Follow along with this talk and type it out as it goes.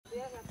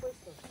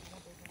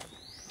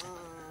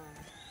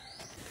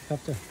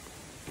chapter.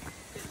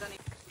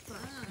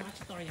 Math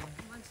tutorial.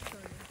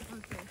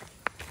 Okay.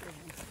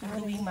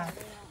 Doing math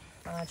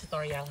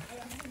tutorial.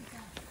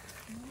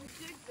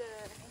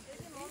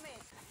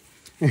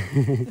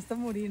 Está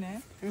morir, ¿eh?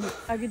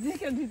 Aquí tienes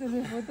que haber visto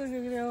esa foto, yo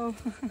creo.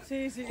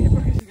 Sí, sí,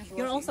 porque sí que es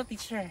You're also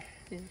teacher.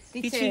 Teacher.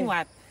 Teaching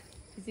what?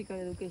 Physical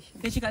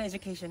education. Physical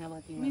education. How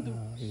about you? Me too.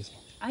 Yes.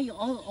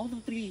 All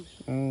the three.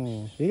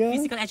 Oh, yeah.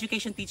 Physical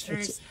education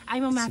teachers.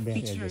 I'm a math very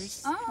teacher.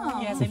 obvious.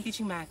 Ah. Yes, I'm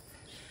teaching math.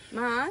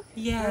 Math?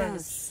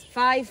 Yes.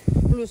 5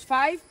 plus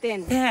 5,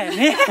 10.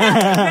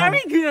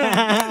 Very good.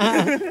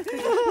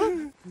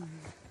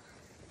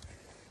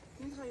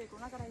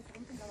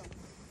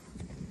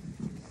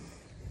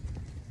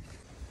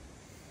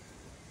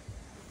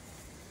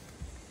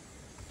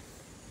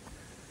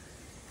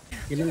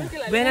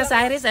 Buenos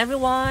Aires,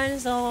 everyone.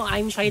 So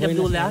I'm Shaida Buenos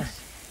Abdullah, Aires.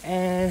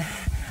 and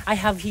I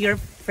have here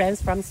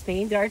friends from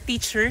Spain. They are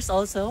teachers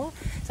also.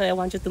 So I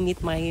want you to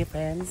meet my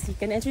friends. You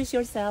can introduce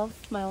yourself,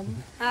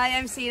 ma'am. Hi,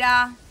 I'm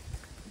Sira.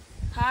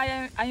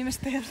 Hi, I'm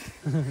Esther.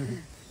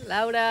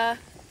 Laura.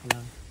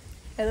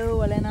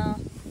 Hello, Elena.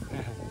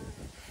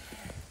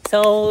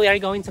 So we are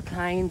going to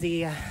climb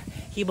the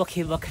Hibok,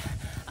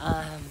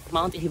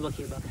 Mount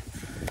Hibok.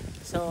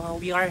 So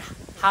we are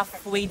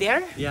halfway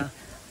there. Yeah.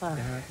 Uh,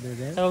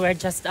 There. So we're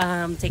just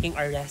taking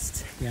our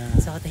rest. Yeah.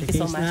 So thank you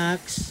so much.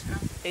 Snacks.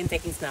 Then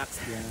taking snacks.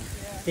 Yeah.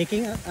 Take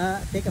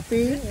a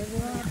pee.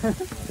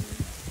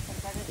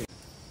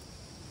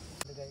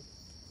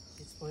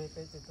 It's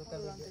prohibited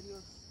totally.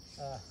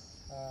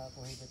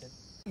 Prohibited.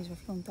 Is er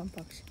van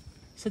tampax.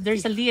 So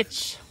there's a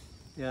leech.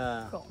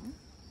 Yeah. Com?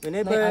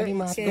 Whenever May it's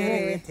animal.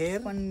 going here,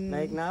 Quan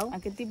like now,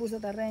 aquest tipus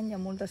de terreny hi ha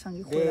moltes the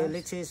sanguijueles,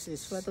 leeches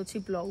is sobretot si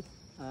plou.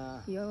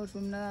 I llavors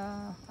vam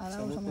anar a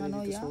Laos amb una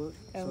noia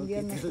que un dia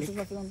nosotros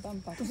va fer un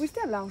tampax. ¿Tú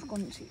fuiste a Laos con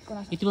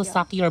It will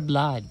suck your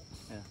blood.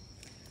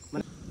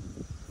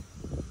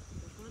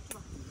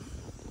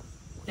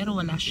 Pero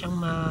wala siyang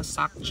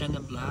ma-suck dyan na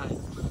blood.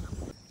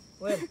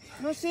 Where?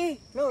 No sé.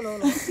 No.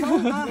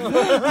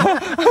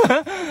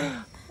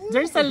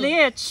 There's a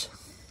leech.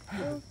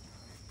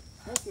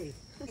 Okay.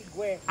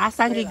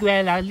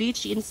 Sanguiguela.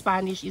 Leech in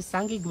Spanish is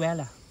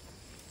sanguiguela.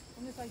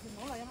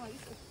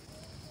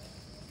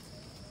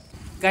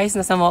 Guys,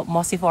 nasa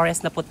mossy forest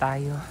na po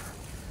tayo.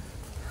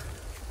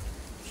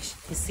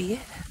 You see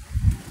it?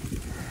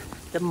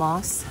 The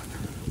moss.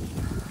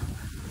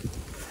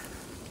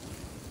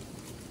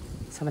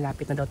 So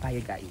malapit na daw tayo,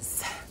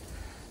 guys.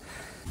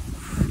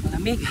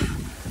 Malamig.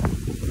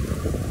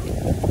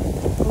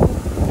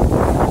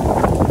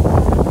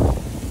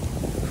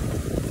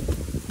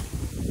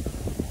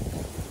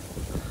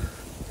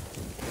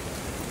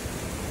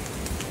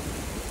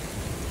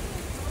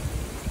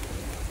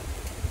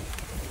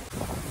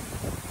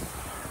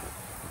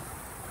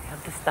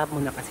 Stop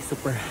muna kasi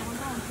super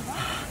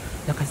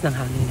lakas ng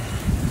hangin.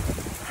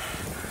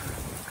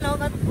 No,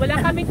 wala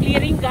kami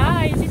clearing,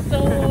 guys. It's so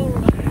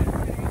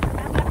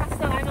lakas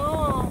ng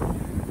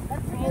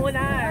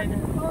umulan.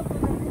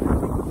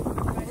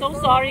 So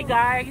sorry,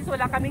 guys.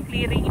 Wala kaming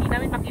clearing. Hindi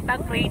namin makita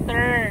ang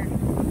crater.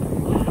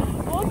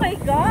 Oh my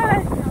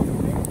God!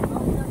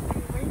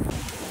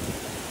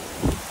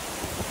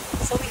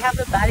 So we have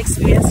a bad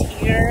experience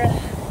here.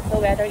 The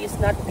weather is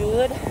not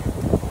good.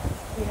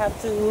 We have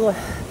to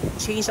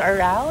change our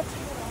route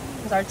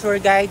because our tour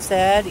guide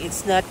said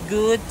it's not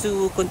good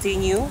to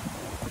continue.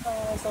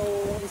 So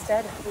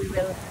instead we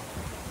will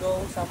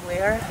go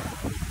somewhere.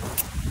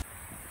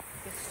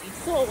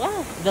 So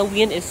wow, the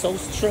wind is so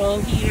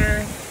strong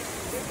here.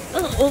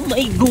 Oh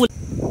my God!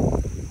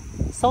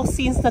 So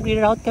since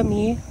nagre-route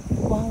kami,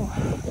 wow,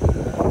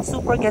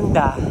 super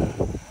ganda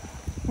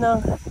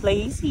ng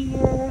place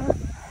here.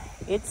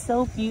 It's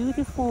so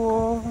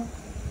beautiful.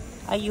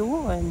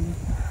 Ayun.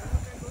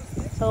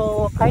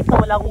 So, kahit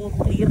na wala akong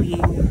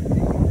clearing,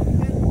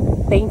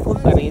 thankful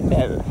pa rin.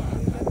 Pero,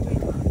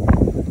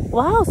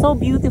 wow, so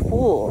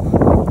beautiful.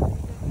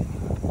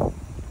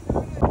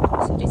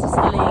 So, this is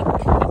the lake.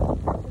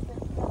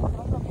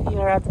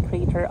 Here at the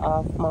crater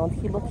of Mount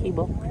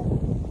Hibok.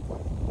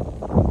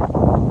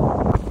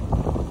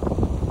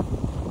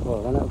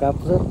 Oh, anak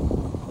kapsel.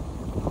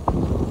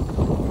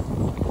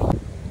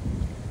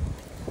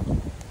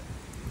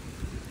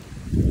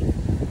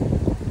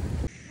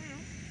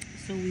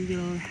 So we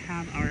will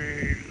have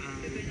our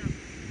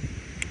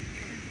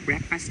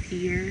breakfast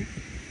here.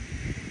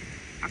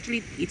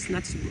 Actually, it's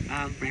not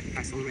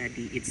breakfast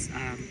already. It's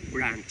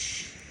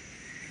brunch.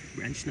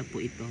 Brunch na po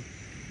ito.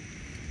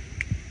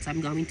 So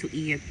I'm going to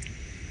eat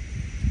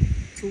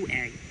 2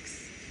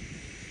 eggs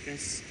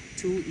because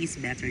 2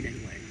 is better than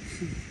 1.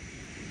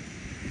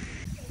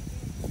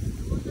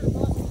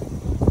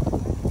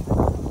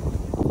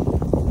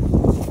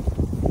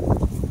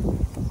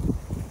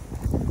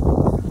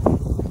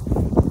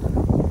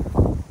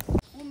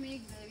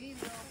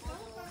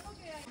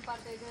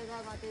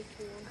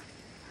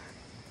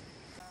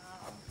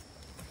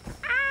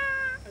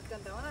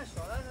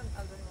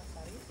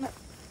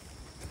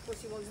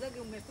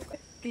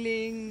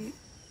 Cling.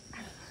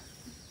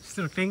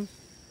 Surfing.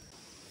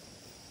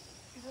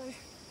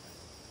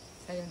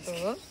 ¿Cayan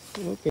todos?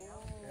 Okay.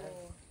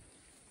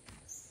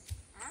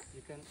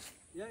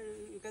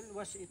 You can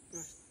wash it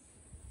first.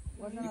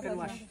 You can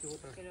wash the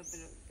water. Pero,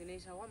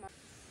 ¿tenéis agua más?